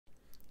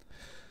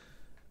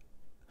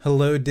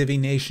Hello Divi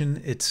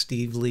Nation, it's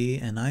Steve Lee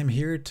and I'm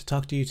here to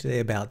talk to you today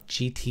about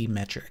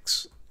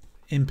GTmetrix.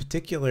 In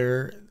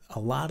particular, a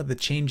lot of the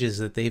changes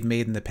that they've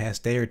made in the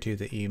past day or two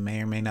that you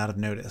may or may not have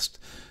noticed.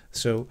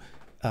 So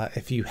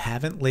if you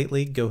haven't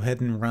lately, go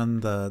ahead and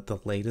run the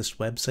latest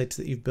websites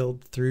that you've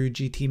built through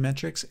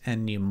GTmetrix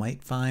and you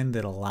might find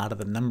that a lot of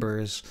the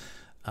numbers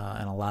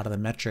and a lot of the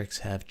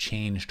metrics have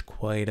changed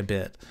quite a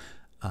bit.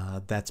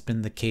 That's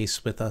been the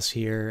case with us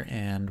here,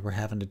 and we're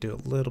having to do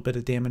a little bit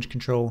of damage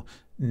control.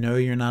 No,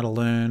 you're not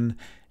alone,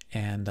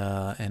 and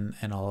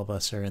all of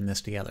us are in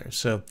this together.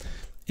 So,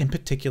 in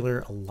particular,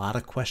 a lot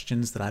of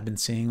questions that I've been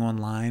seeing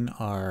online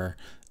are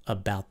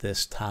about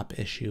this top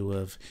issue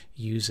of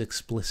use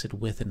explicit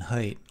width and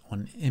height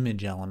on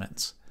image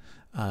elements.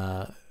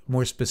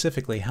 More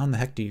specifically, how in the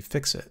heck do you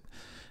fix it?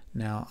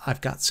 Now,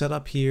 I've got set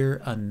up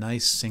here a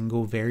nice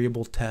single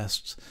variable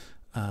test,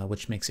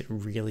 which makes it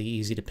really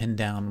easy to pin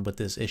down what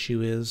this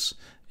issue is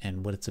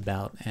and what it's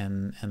about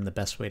and the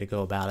best way to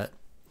go about it.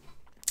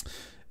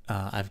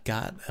 I've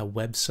got a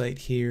website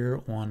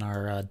here on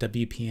our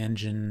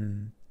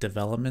WPEngine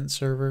development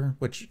server,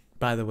 which,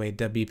 by the way,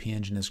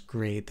 WPEngine is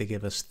great. They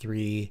give us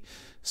 3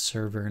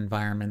 server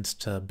environments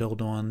to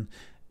build on,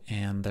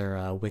 and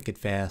they're wicked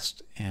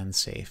fast and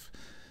safe.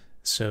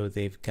 So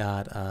they've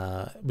got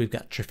we've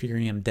got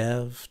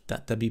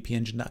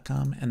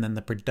triferiumdev.wpengine.com and then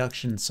the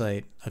production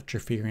site of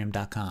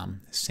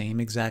triferium.com.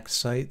 Same exact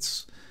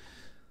sites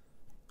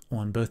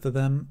on both of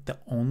them. The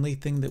only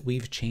thing that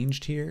we've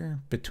changed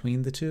here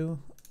between the two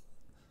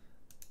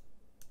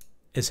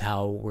is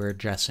how we're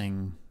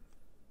addressing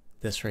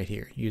this right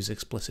here. Use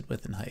explicit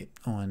width and height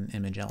on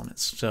image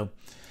elements. So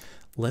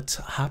let's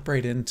hop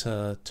right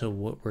into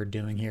what we're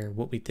doing here,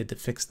 what we did to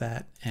fix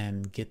that,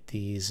 and get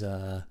these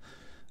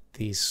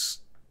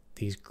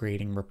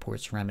grading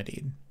reports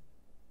remedied.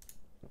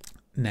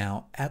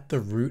 Now, at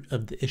the root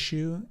of the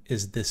issue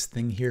is this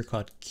thing here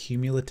called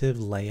cumulative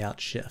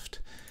layout shift,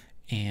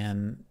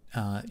 and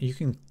you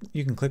can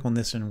click on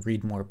this and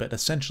read more. But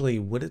essentially,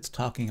 what it's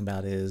talking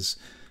about is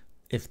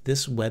if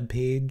this web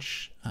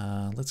page,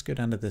 let's go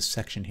down to this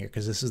section here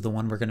because this is the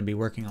one we're going to be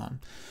working on.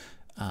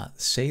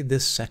 Say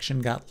this section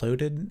got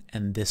loaded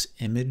and this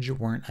image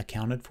weren't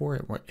accounted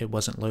for, it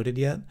wasn't loaded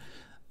yet.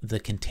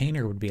 The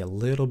container would be a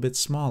little bit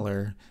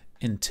smaller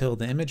until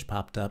the image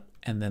popped up,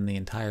 and then the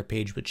entire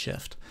page would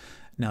shift.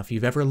 Now, if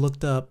you've ever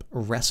looked up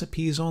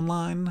recipes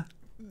online,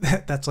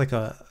 that's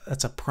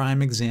a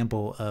prime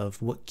example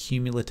of what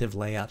cumulative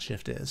layout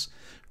shift is.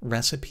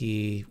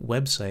 Recipe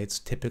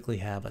websites typically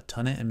have a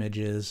ton of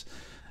images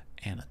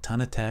and a ton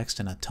of text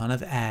and a ton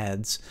of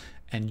ads,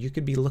 and you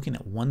could be looking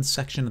at one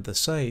section of the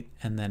site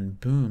and then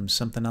boom,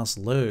 something else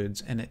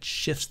loads and it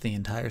shifts the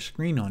entire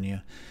screen on you.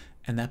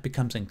 And that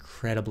becomes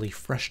incredibly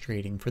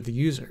frustrating for the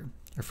user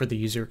or for the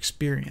user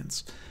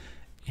experience.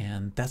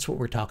 And that's what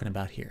we're talking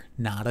about here.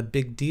 Not a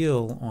big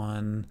deal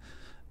on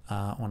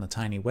a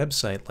tiny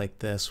website like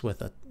this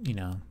with a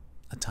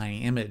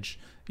tiny image.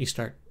 You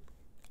start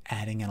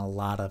adding in a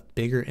lot of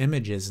bigger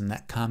images and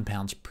that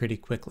compounds pretty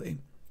quickly.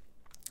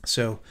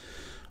 So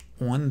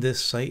on this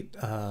site,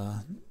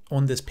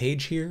 on this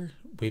page here,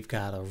 we've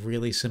got a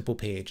really simple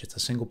page. It's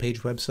a single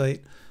page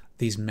website.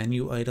 These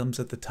menu items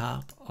at the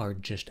top are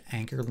just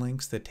anchor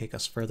links that take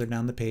us further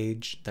down the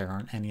page. There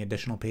aren't any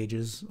additional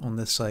pages on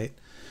this site.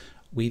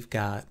 We've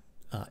got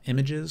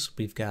images.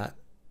 We've got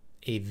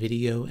a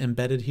video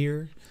embedded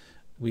here.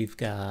 We've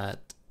got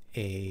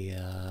a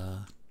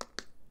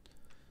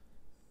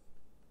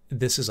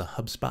this is a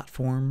HubSpot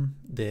form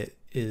that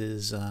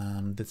is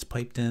that's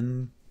piped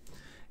in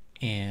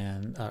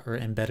and or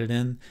embedded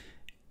in,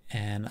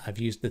 and I've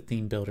used the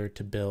theme builder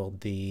to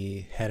build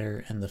the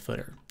header and the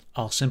footer.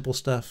 All simple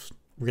stuff,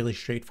 really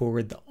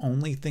straightforward. The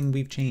only thing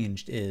we've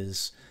changed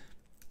is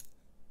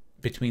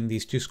between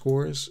these two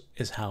scores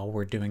is how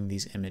we're doing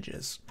these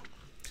images.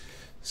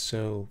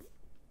 So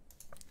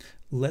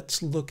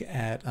let's look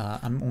at,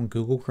 I'm on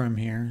Google Chrome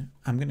here.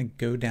 I'm going to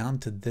go down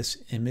to this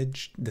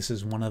image. This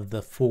is one of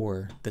the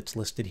 4 that's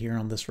listed here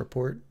on this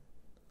report.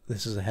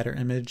 This is a header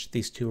image.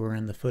 These 2 are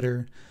in the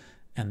footer.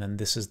 And then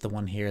this is the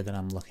one here that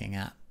I'm looking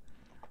at.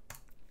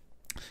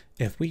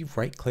 If we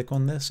right click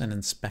on this and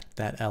inspect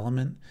that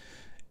element,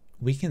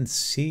 we can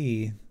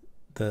see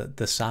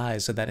the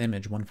size of that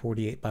image,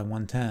 148 by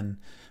 110,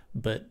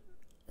 but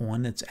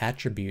on its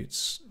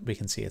attributes, we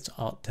can see it's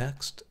alt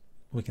text.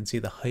 We can see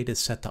the height is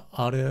set to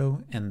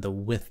auto and the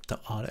width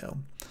to auto.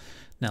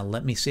 Now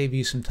let me save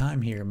you some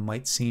time here. It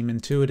might seem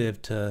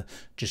intuitive to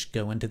just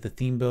go into the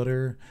theme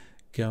builder,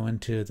 go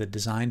into the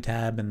design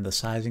tab and the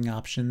sizing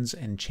options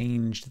and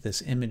change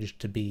this image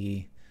to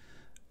be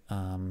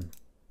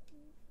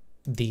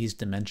these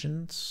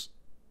dimensions,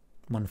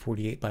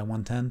 148 by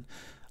 110.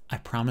 I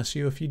promise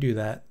you, if you do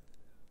that,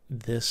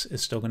 this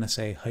is still going to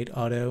say height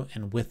auto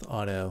and width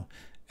auto,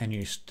 and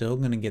you're still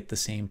going to get the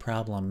same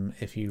problem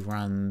if you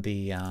run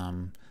the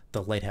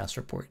Lighthouse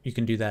report. You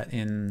can do that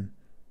in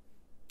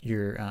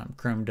your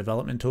Chrome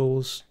development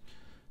tools.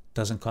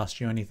 Doesn't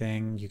cost you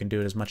anything. You can do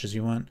it as much as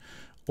you want.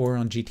 Or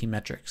on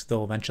GTmetrix,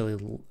 they'll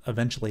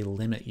eventually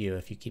limit you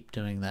if you keep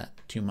doing that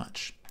too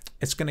much.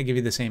 it's going to give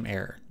you the same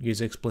error.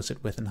 Use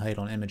explicit width and height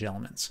on image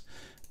elements,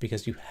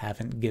 because you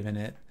haven't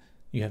given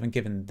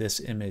this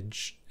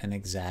image an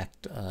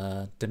exact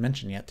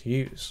dimension yet to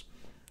use.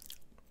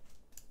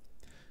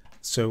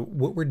 So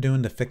what we're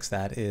doing to fix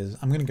that is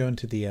I'm going to go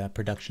into the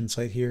production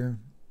site here,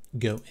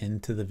 go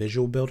into the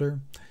visual builder,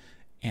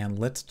 and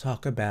let's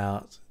talk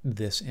about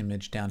this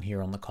image down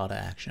here on the call to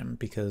action,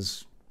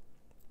 because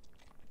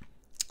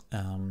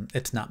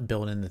it's not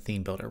built in the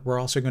theme builder. We're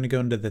also going to go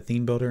into the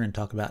theme builder and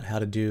talk about how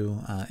to do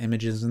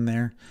images in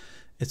there.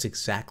 It's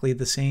exactly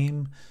the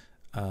same,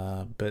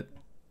 but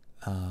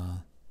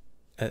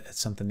it's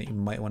something that you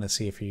might want to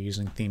see if you're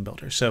using theme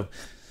builder. So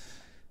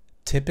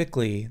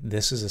typically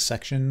this is a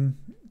section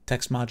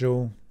text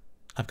module.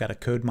 I've got a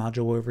code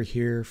module over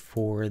here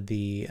for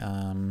the,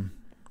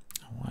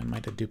 I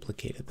might have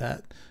duplicated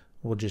that.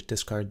 We'll just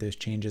discard those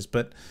changes,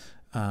 but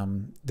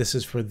this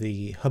is for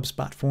the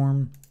HubSpot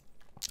form.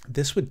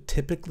 This would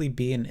typically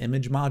be an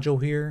image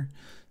module here.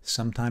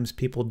 Sometimes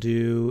people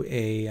do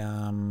a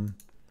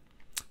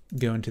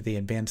go into the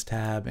advanced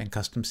tab and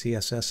custom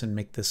CSS and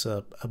make this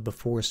a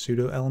before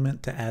pseudo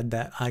element to add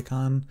that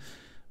icon.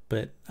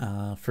 But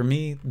for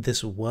me,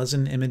 this was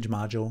an image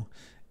module,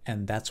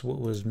 and that's what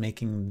was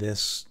making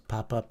this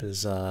pop up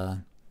as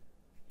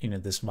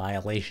this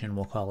violation,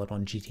 we'll call it,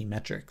 on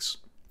GTmetrix.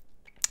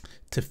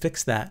 To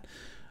fix that,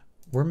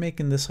 we're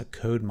making this a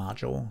code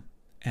module,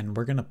 and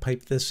we're going to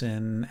pipe this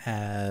in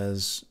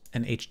as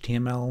an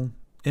HTML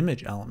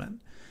image element.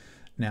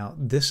 Now,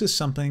 this is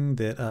something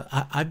that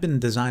I've been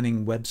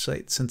designing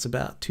websites since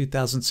about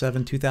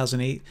 2007,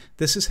 2008.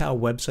 This is how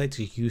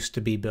websites used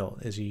to be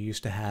built, is you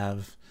used to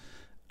have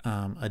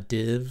a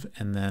div,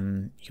 and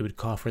then you would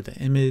call for the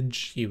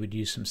image, you would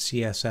use some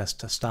CSS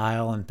to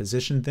style and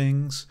position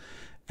things,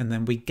 and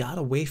then we got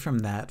away from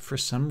that for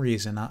some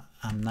reason.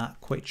 I'm not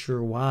quite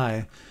sure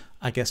why.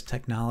 I guess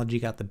technology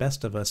got the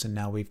best of us, and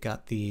now we've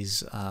got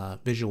these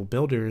visual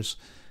builders,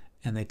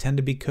 and they tend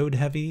to be code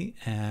heavy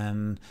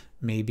and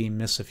maybe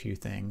miss a few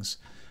things.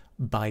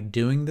 By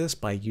doing this,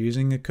 by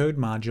using a code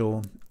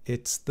module,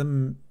 it's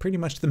pretty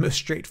much the most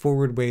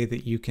straightforward way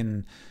that you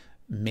can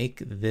make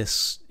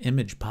this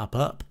image pop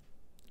up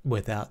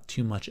without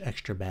too much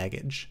extra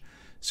baggage.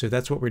 So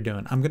that's what we're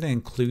doing. I'm going to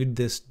include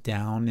this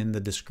down in the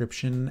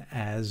description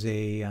as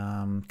a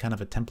kind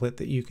of a template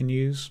that you can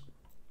use.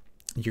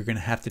 You're going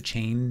to have to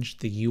change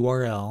the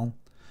URL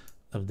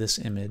of this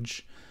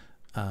image.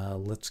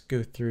 Let's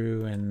go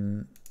through,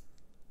 and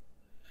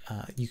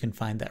you can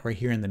find that right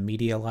here in the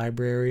media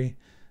library.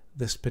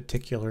 This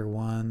particular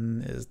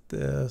one is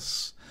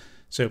this.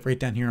 So right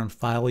down here on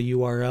file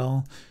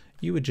URL,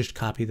 you would just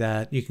copy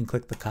that. You can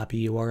click the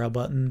copy URL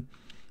button,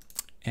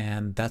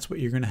 and that's what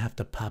you're going to have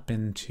to pop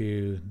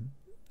into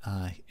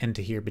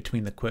here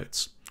between the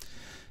quotes.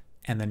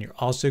 And then you're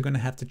also going to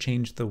have to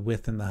change the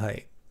width and the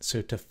height.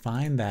 So to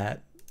find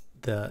that,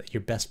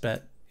 your best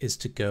bet is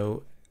to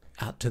go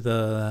out to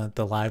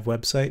the live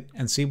website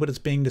and see what it's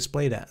being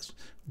displayed as.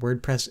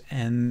 WordPress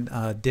and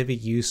Divi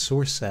use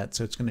source set,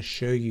 so it's going to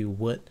show you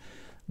what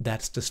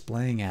that's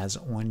displaying as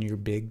on your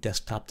big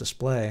desktop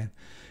display,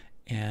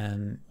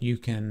 and you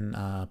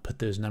can put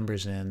those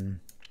numbers in.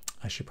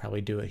 I should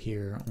probably do it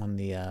here on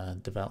the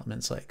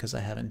development site because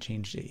I haven't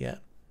changed it yet.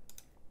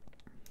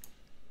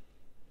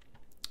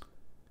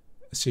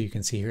 So you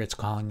can see here it's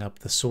calling up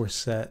the source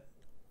set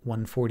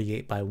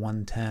 148 by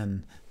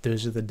 110.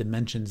 Those are the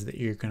dimensions that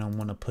you're going to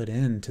want to put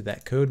into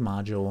that code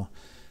module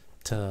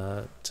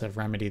to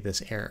remedy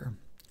this error.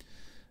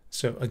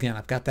 So again,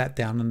 I've got that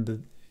down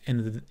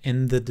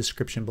in the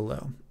description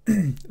below.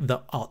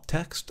 The alt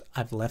text,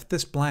 I've left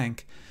this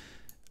blank.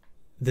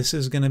 This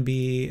is going to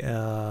be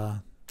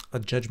a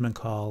judgment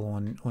call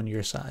on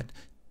your side.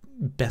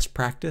 Best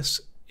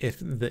practice, if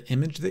the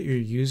image that you're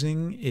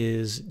using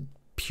is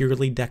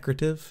purely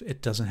decorative,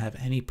 it doesn't have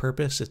any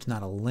purpose, it's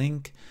not a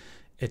link,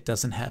 it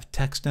doesn't have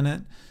text in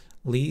it,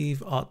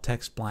 leave alt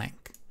text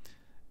blank.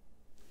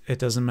 It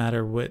doesn't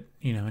matter what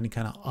any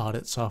kind of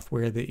audit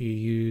software that you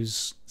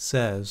use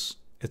says,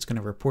 it's going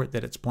to report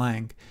that it's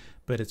blank,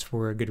 but it's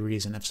for a good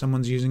reason. If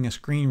someone's using a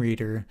screen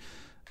reader,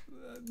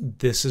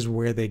 this is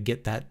where they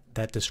get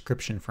that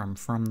description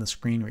from the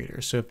screen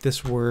reader. So if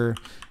this were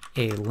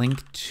a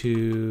link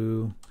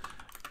to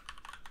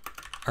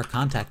our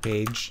contact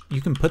page,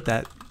 you can put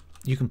that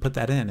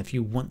in if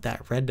you want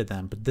that read to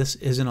them, but this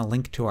isn't a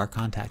link to our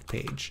contact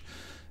page.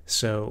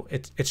 So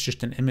it's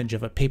just an image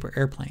of a paper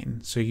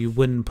airplane. So you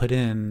wouldn't put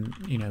in,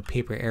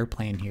 paper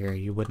airplane here.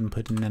 You wouldn't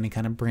put in any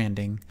kind of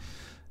branding.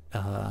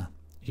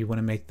 You want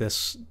to make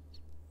this,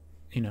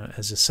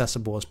 as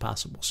accessible as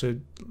possible. So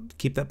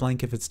keep that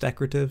blank if it's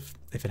decorative.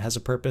 If it has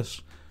a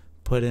purpose,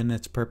 put in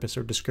its purpose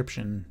or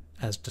description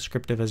as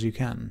descriptive as you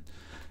can.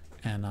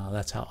 And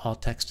that's how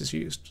alt text is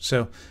used.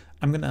 So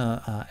I'm going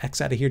to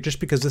X out of here just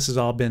because this has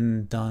all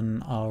been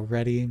done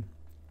already.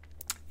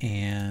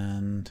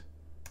 And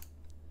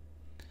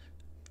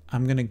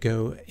I'm going to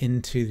go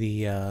into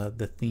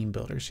the theme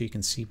builder so you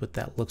can see what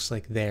that looks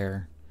like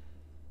there.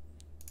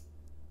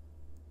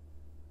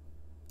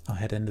 I'll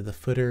head into the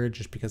footer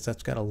just because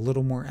that's got a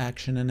little more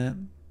action in it.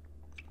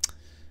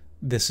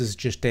 This is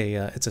just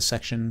it's a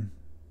section,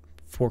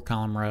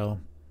 4-column row.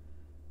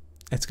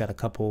 It's got a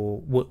couple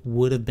what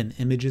would have been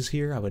images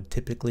here. I would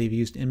typically have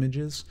used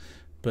images,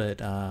 but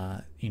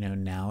you know,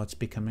 now it's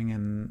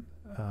becoming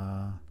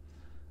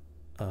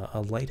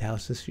a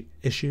Lighthouse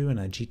issue and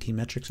a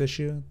GTmetrix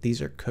issue.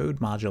 These are code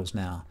modules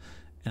now,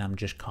 and I'm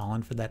just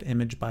calling for that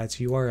image by its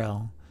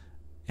URL,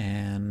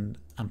 and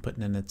I'm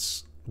putting in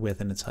its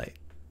width and its height.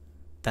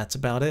 That's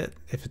about it.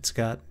 If it's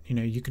got, you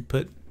know, you could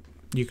put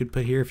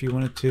here if you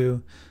wanted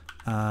to,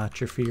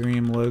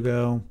 Triferium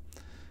logo.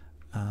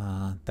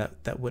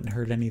 That wouldn't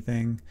hurt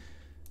anything.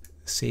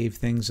 Save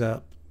things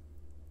up,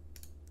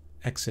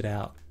 exit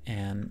out,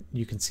 and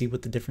you can see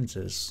what the difference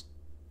is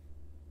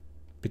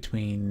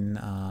between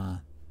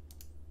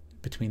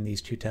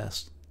these two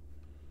tests.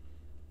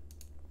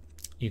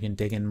 You can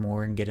dig in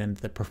more and get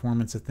into the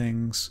performance of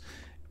things,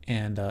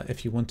 and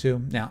if you want to.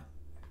 Now,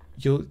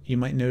 you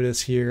might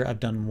notice here I've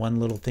done one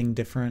little thing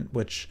different,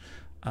 which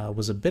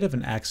was a bit of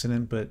an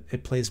accident, but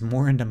it plays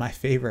more into my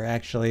favor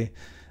actually.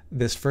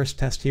 This first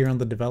test here on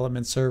the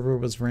development server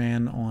was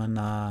ran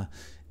on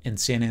in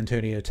San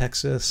Antonio,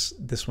 Texas.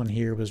 This one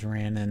here was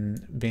ran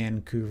in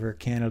Vancouver,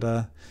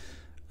 Canada.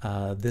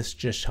 This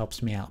just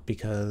helps me out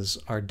because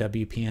our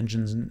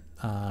WPEngine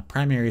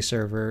primary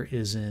server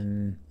is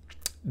in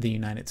the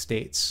United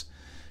States.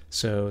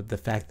 So the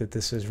fact that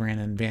this is ran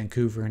in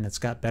Vancouver and it's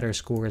got better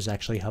scores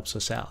actually helps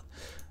us out.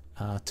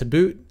 To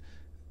boot,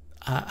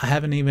 I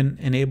haven't even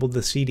enabled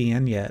the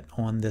CDN yet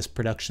on this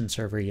production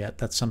server yet.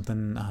 That's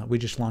something, we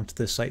just launched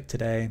this site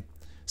today.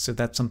 So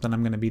that's something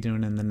I'm going to be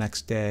doing in the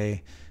next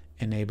day,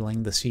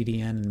 enabling the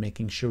CDN and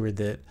making sure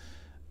that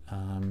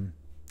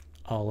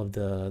all of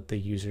the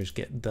users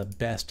get the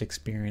best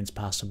experience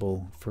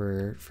possible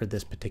for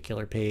this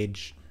particular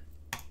page.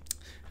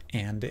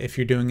 And if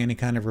you're doing any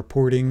kind of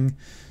reporting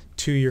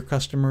to your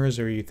customers,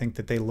 or you think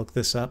that they look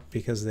this up,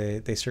 because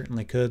they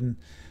certainly could,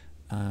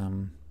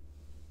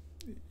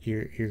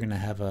 you're gonna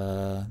have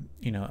a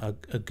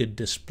good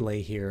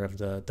display here of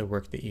the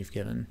work that you've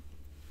given.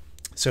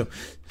 So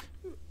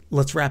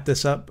let's wrap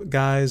this up,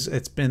 guys.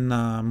 It's been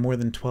more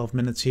than 12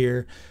 minutes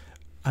here.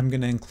 I'm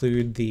gonna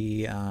include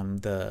the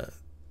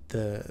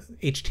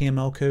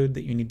HTML code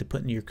that you need to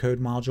put in your code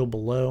module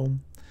below,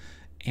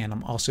 and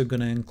I'm also going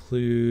to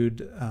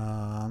include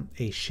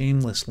a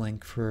shameless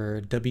link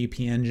for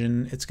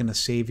WPEngine. It's going to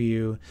save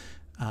you,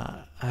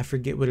 I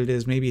forget what it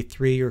is, maybe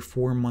 3 or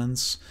 4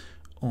 months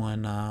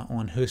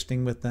on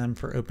hosting with them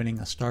for opening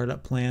a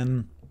startup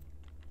plan.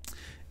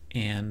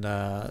 And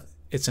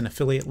it's an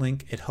affiliate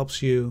link. It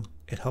helps you.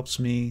 It helps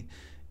me.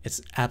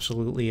 It's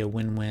absolutely a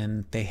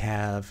win-win. They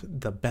have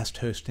the best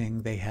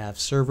hosting. They have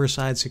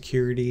server-side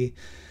security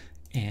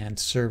and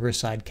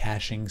server-side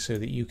caching so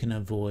that you can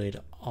avoid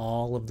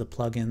all of the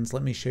plugins.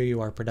 Let me show you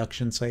our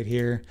production site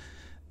here.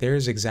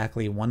 There's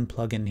exactly one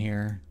plugin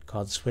here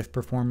called Swift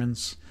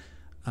Performance,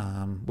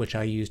 which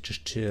I use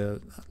just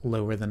to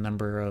lower the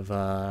number of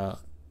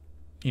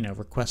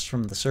requests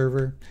from the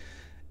server.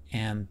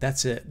 And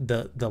that's it.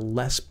 The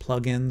less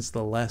plugins,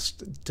 the less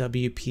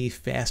WP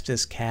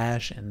fastest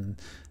cache and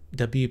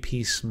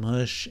WP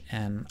smush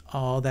and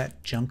all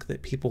that junk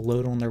that people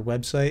load on their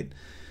website,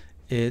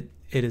 it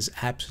is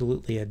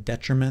absolutely a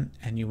detriment,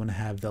 and you want to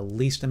have the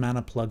least amount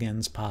of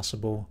plugins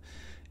possible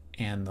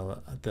and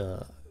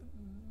the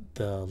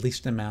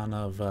least amount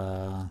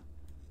of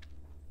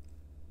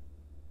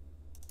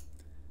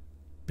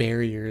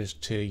barriers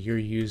to your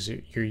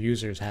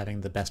users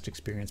having the best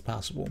experience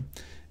possible.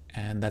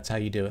 And that's how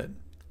you do it.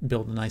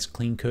 Build a nice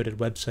clean coded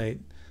website,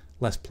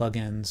 less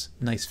plugins,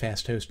 nice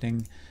fast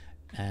hosting,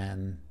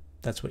 and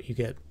that's what you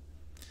get.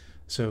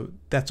 So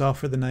that's all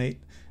for the night.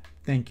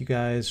 Thank you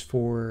guys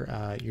for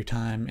your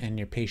time and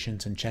your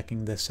patience in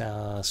checking this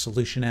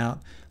solution out.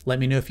 Let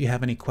me know if you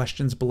have any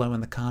questions below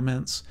in the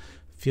comments.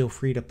 Feel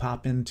free to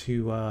pop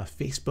into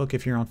Facebook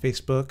if you're on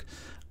Facebook.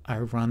 I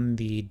run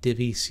the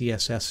Divi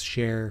CSS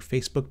Share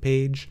Facebook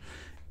page,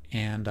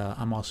 and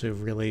I'm also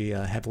really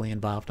heavily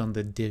involved on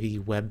the Divi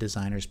Web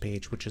Designers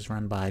page, which is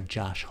run by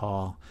Josh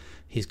Hall.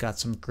 He's got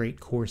some great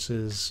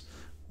courses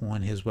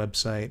on his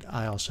website.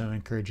 I also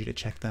encourage you to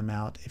check them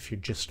out if you're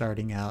just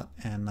starting out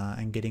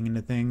and getting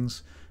into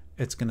things.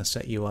 It's going to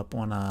set you up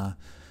on a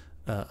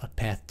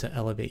path to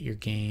elevate your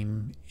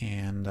game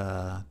and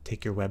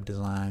take your web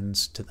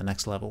designs to the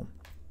next level.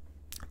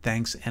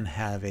 Thanks, and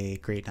have a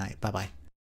great night. Bye-bye.